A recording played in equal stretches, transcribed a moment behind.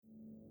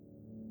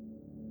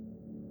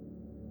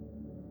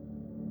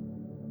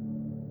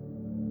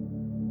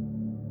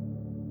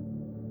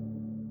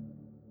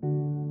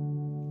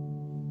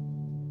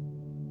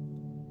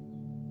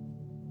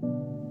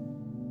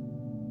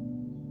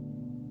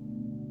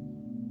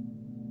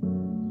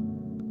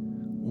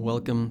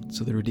Welcome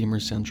to the Redeemer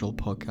Central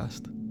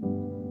podcast.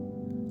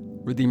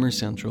 Redeemer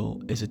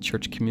Central is a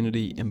church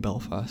community in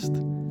Belfast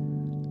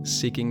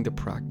seeking to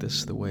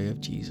practice the way of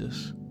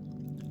Jesus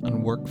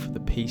and work for the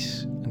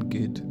peace and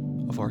good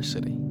of our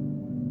city.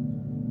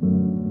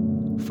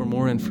 For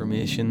more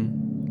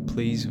information,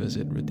 please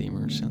visit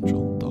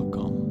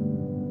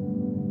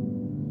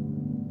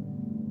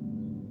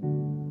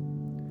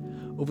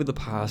redeemercentral.com. Over the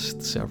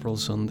past several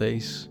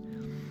Sundays,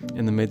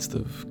 in the midst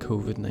of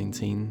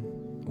COVID-19,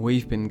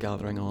 we've been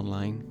gathering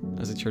online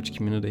as a church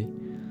community,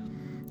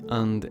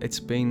 and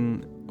it's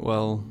been,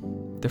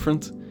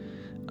 different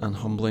and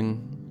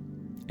humbling,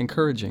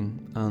 encouraging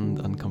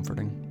and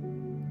comforting.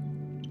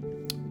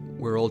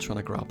 We're all trying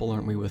to grapple,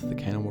 aren't we, with the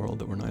kind of world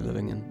that we're now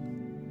living in.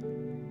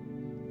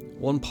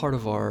 One part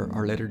of our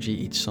liturgy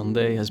each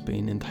Sunday has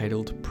been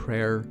entitled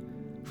Prayer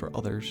for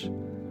Others.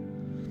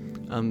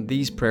 And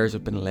these prayers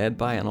have been led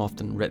by and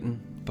often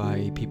written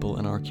by people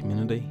in our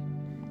community.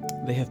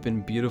 They have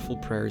been beautiful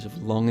prayers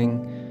of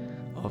longing,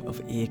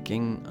 of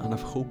aching and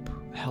of hope,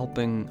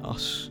 helping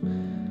us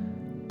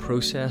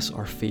process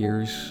our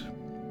fears,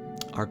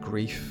 our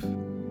grief,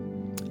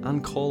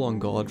 and call on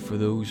God for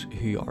those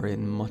who are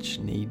in much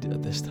need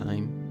at this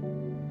time.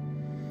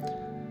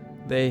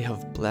 They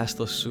have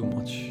blessed us so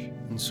much,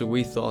 and so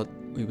we thought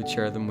we would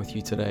share them with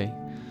you today.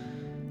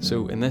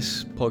 So in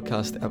this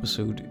podcast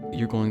episode,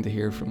 you're going to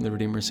hear from the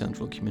Redeemer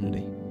Central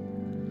community.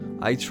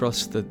 I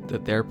trust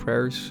that their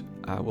prayers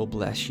will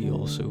bless you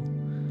also,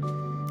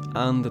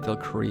 and that they'll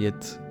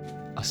create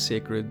a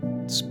sacred,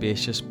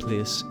 spacious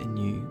place in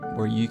you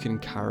where you can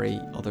carry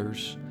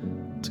others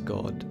to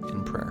God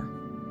in prayer.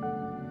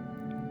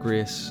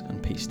 Grace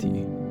and peace to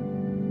you.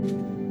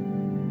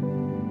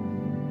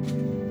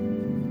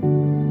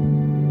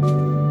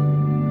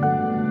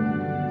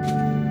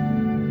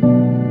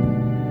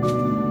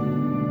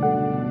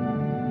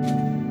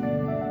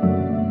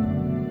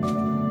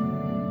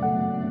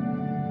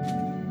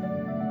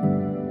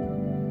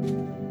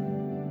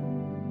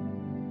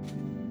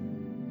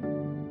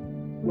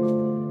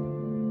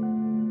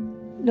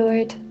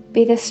 Lord,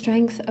 be the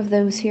strength of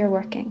those who are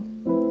working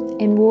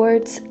in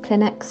wards,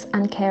 clinics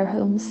and care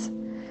homes,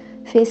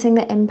 facing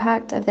the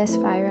impact of this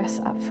virus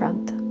up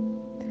front.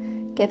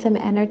 Give them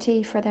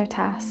energy for their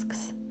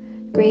tasks,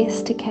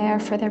 grace to care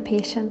for their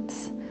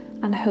patients,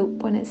 and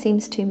hope when it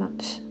seems too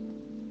much.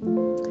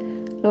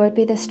 Lord,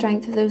 be the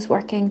strength of those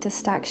working to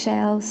stack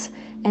shelves,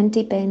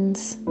 empty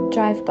bins,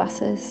 drive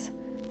buses,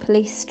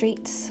 police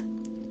streets,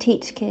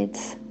 teach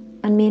kids,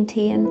 and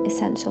maintain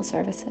essential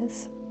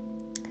services.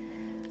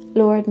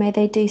 Lord, may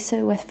they do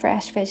so with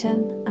fresh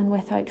vision and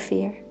without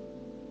fear.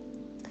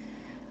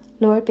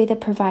 Lord, be the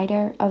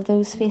provider of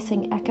those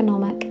facing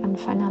economic and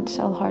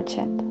financial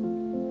hardship,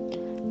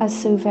 as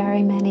so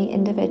very many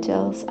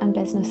individuals and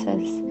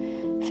businesses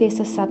face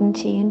a sudden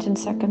change in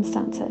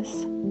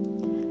circumstances.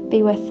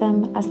 Be with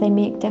them as they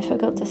make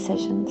difficult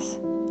decisions,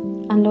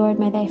 and Lord,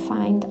 may they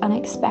find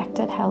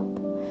unexpected help,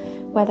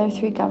 whether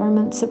through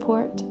government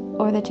support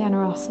or the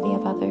generosity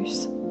of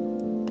others.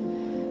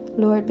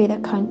 Lord, be the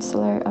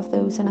counsellor of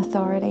those in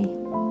authority.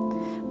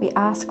 We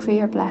ask for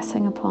your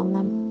blessing upon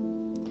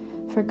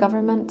them, for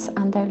governments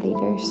and their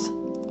leaders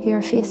who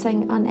are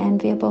facing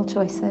unenviable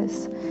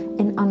choices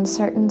in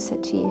uncertain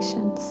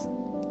situations.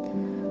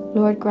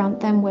 Lord, grant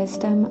them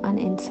wisdom and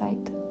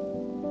insight.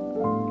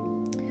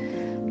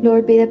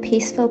 Lord, be the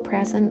peaceful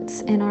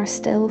presence in our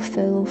still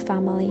full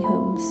family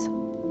homes.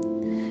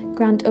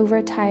 Grant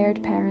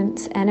overtired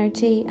parents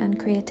energy and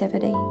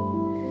creativity.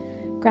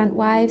 Grant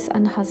wives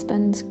and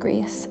husbands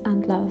grace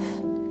and love.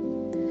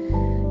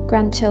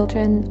 Grant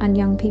children and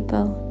young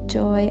people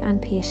joy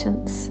and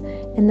patience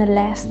in the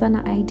less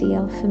than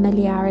ideal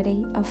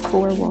familiarity of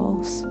four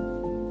walls.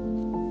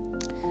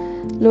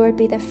 Lord,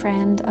 be the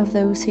friend of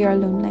those who are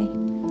lonely,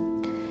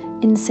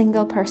 in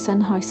single-person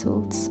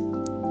households,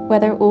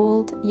 whether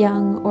old,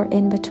 young, or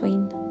in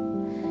between.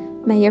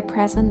 May your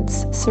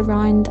presence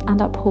surround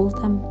and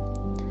uphold them,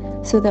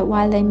 so that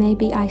while they may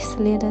be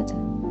isolated,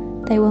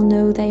 they will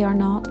know they are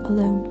not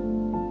alone.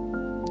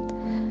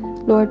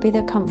 Lord, be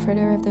the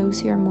comforter of those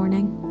who are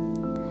mourning.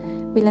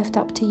 We lift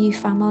up to you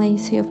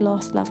families who have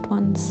lost loved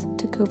ones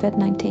to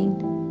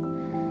COVID-19.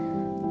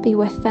 Be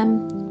with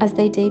them as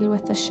they deal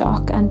with the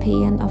shock and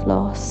pain of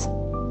loss.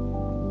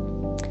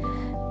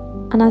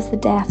 And as the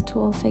death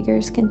toll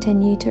figures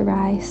continue to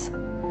rise,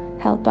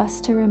 help us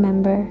to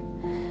remember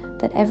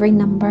that every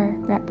number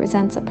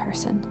represents a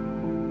person,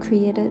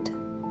 created,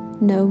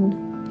 known,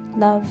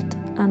 loved,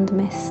 and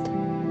missed.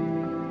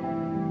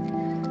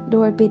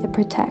 Lord, be the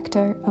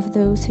protector of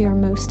those who are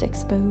most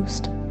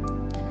exposed,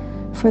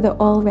 for the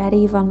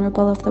already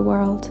vulnerable of the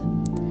world,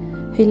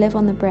 who live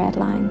on the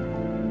breadline,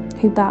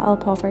 who battle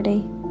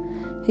poverty,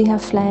 who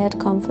have fled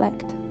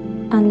conflict,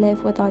 and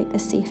live without the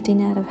safety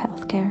net of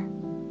healthcare.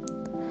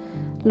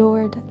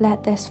 Lord,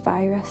 let this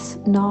virus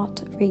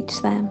not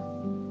reach them.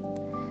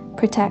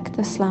 Protect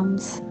the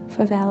slums,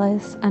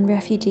 favelas, and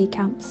refugee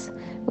camps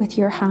with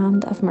your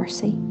hand of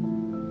mercy.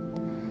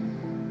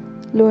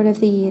 Lord of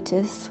the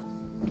ages,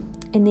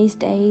 in these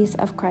days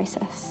of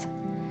crisis,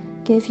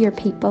 give your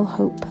people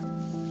hope.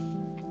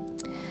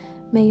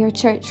 May your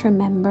church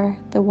remember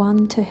the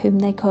one to whom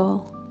they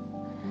call,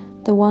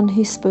 the one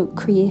who spoke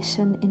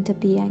creation into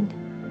being,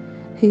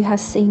 who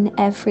has seen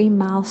every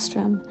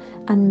maelstrom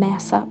and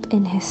mess up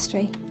in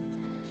history,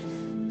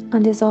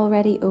 and is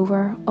already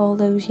over all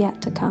those yet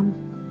to come.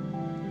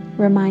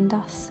 Remind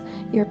us,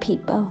 your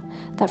people,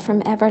 that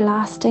from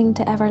everlasting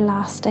to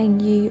everlasting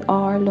you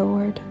are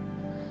Lord,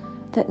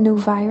 that no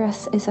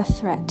virus is a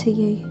threat to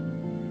you,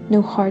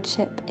 no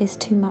hardship is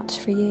too much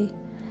for you,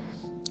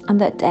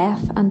 and that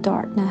death and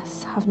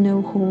darkness have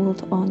no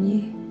hold on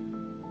you.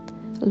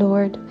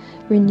 Lord,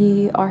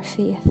 renew our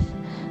faith,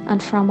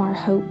 and from our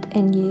hope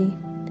in you,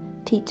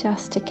 teach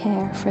us to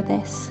care for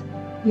this,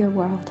 your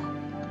world.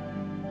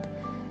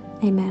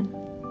 Amen.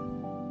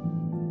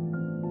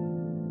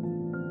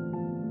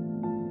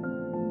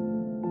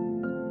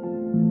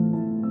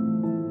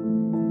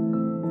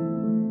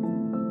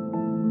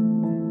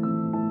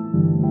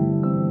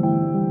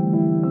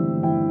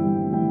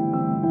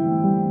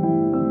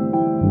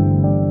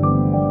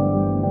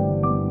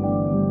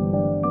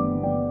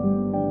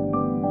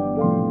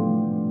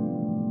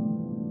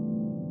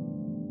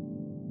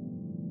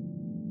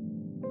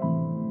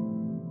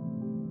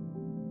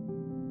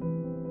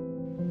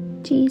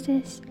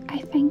 Jesus, I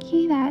thank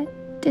you that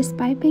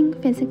despite being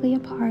physically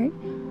apart,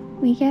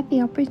 we get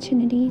the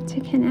opportunity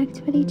to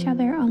connect with each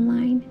other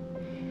online.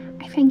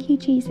 I thank you,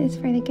 Jesus,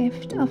 for the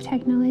gift of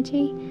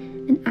technology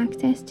and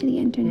access to the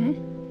internet.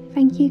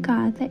 Thank you,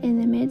 God, that in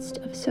the midst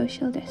of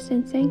social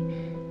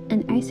distancing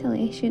and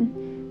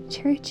isolation,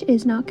 church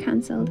is not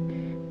cancelled,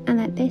 and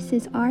that this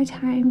is our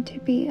time to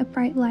be a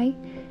bright light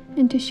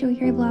and to show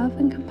your love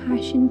and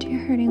compassion to a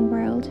hurting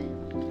world.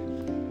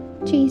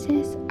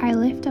 Jesus, I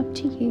lift up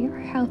to you our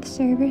health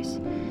service,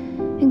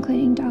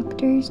 including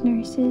doctors,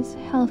 nurses,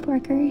 health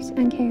workers,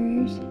 and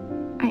carers.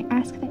 I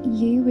ask that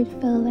you would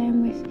fill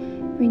them with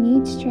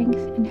renewed strength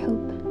and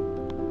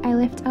hope. I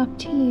lift up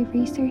to you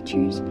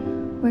researchers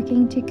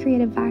working to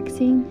create a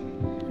vaccine,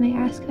 and I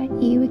ask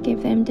that you would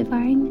give them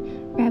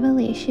divine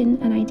revelation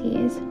and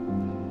ideas.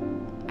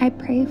 I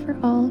pray for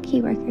all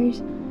key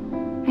workers.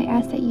 I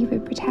ask that you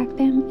would protect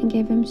them and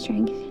give them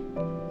strength.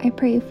 I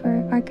pray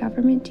for our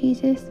government,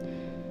 Jesus,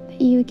 that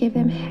you would give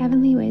them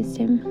heavenly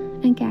wisdom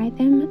and guide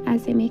them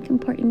as they make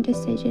important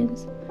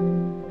decisions.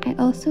 I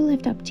also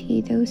lift up to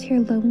you those who are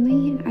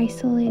lonely and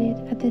isolated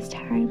at this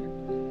time.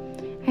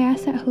 I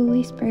ask that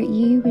Holy Spirit,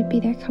 you would be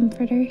their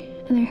comforter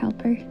and their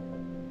helper.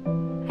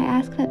 I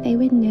ask that they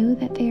would know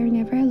that they are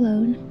never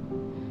alone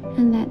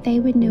and that they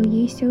would know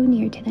you so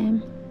near to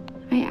them.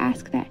 I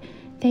ask that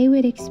they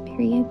would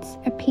experience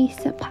a peace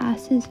that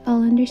passes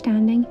all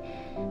understanding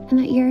and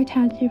that your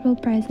tangible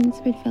presence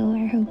would fill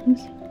our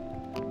homes.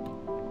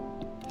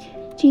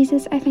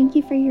 Jesus, I thank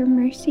you for your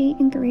mercy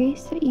and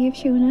grace that you have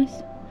shown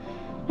us,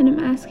 and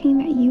I'm asking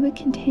that you would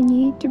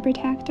continue to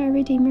protect our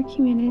Redeemer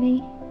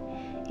community,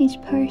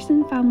 each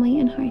person, family,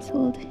 and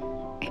household.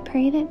 I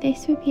pray that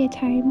this would be a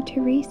time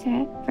to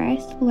reset,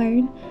 rest,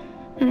 learn,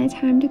 and a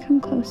time to come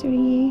closer to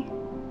you.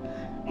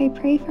 I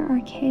pray for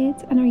our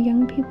kids and our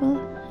young people,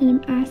 and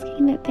I'm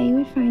asking that they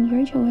would find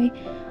your joy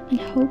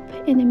and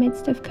hope in the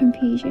midst of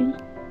confusion.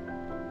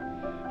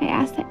 I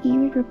ask that you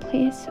would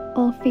replace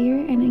all fear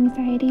and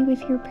anxiety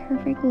with your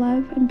perfect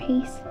love and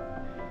peace.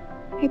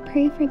 I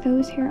pray for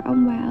those who are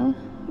unwell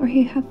or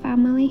who have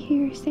family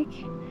who are sick,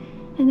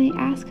 and I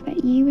ask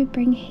that you would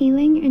bring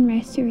healing and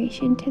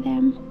restoration to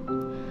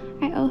them.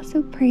 I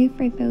also pray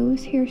for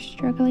those who are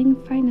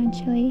struggling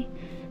financially,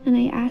 and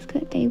I ask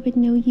that they would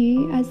know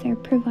you as their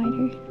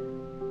provider.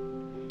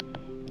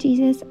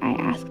 Jesus, I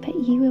ask that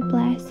you would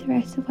bless the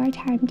rest of our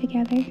time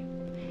together.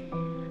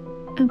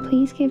 And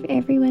please give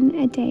everyone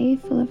a day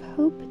full of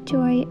hope,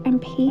 joy, and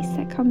peace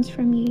that comes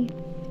from you.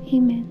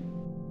 Amen.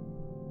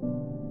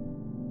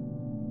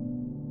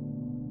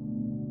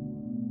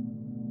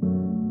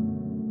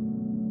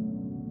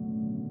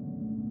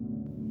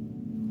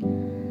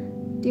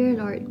 Dear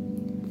Lord,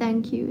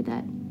 thank you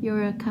that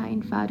you're a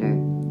kind Father,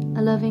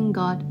 a loving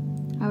God,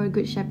 our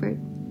Good Shepherd.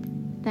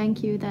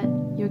 Thank you that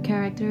your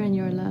character and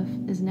your love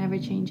is never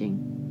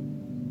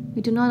changing.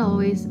 We do not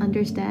always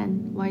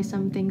understand why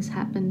some things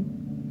happen.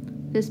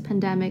 This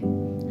pandemic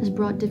has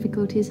brought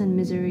difficulties and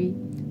misery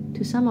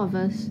to some of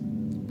us,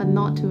 but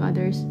not to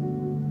others.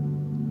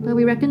 But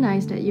we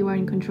recognize that you are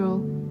in control.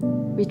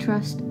 We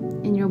trust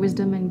in your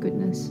wisdom and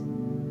goodness.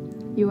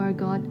 You are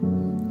God,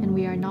 and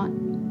we are not.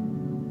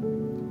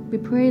 We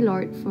pray,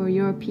 Lord, for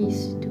your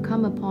peace to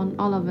come upon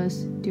all of us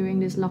during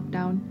this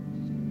lockdown.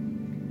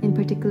 In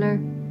particular,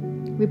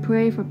 we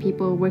pray for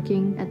people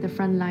working at the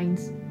front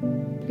lines.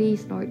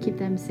 Please, Lord, keep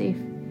them safe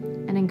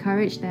and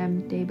encourage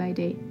them day by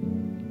day.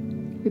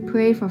 We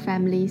pray for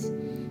families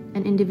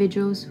and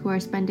individuals who are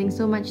spending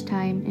so much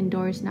time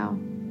indoors now.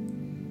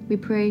 We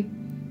pray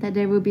that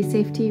there will be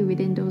safety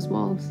within those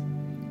walls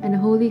and a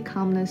holy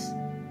calmness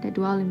that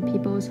dwell in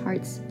people's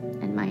hearts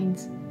and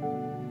minds.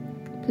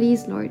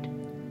 Please, Lord,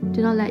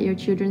 do not let your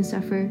children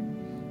suffer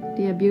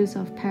the abuse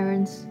of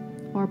parents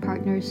or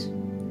partners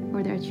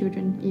or their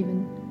children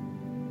even.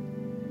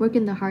 Work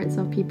in the hearts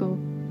of people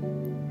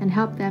and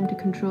help them to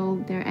control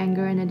their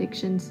anger and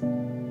addictions.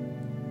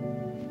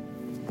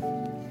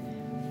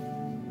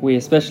 We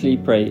especially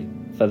pray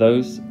for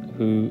those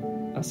who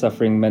are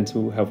suffering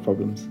mental health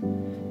problems,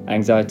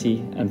 anxiety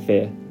and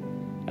fear,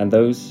 and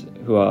those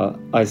who are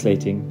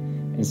isolating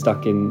and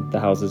stuck in the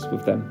houses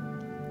with them.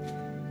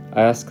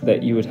 I ask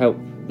that you would help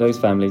those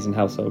families and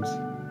households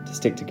to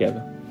stick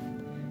together.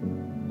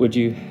 Would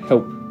you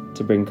help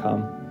to bring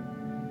calm?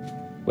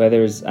 Where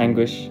there is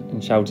anguish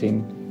and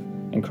shouting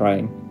and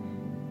crying,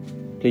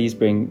 please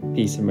bring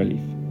peace and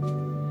relief.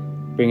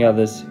 Bring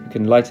others who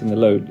can lighten the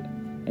load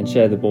and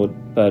share the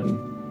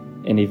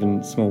burden in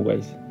even small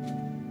ways.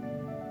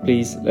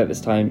 Please let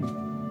this time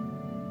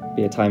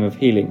be a time of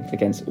healing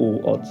against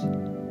all odds.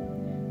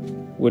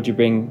 Would you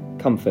bring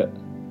comfort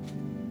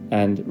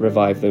and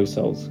revive those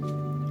souls?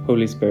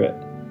 Holy Spirit,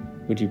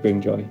 would you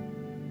bring joy?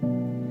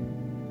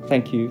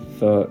 Thank you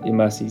for your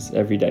mercies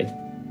every day,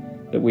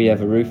 that we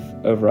have a roof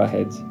over our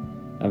heads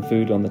and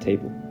food on the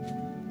table.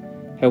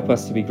 Help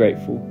us to be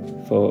grateful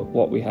for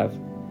what we have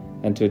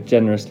and to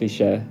generously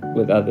share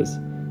with others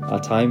our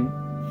time,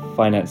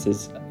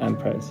 finances, and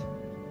prayers.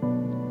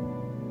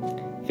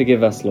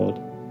 Forgive us, Lord,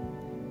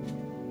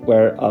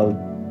 where our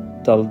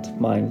dulled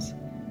minds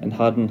and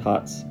hardened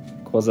hearts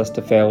cause us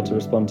to fail to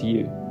respond to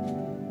you.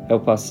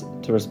 Help us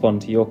to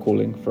respond to your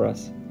calling for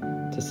us,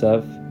 to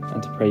serve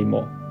and to pray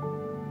more.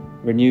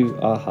 Renew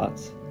our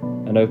hearts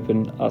and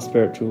open our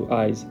spiritual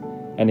eyes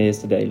and ears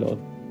today, Lord.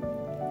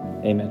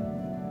 Amen.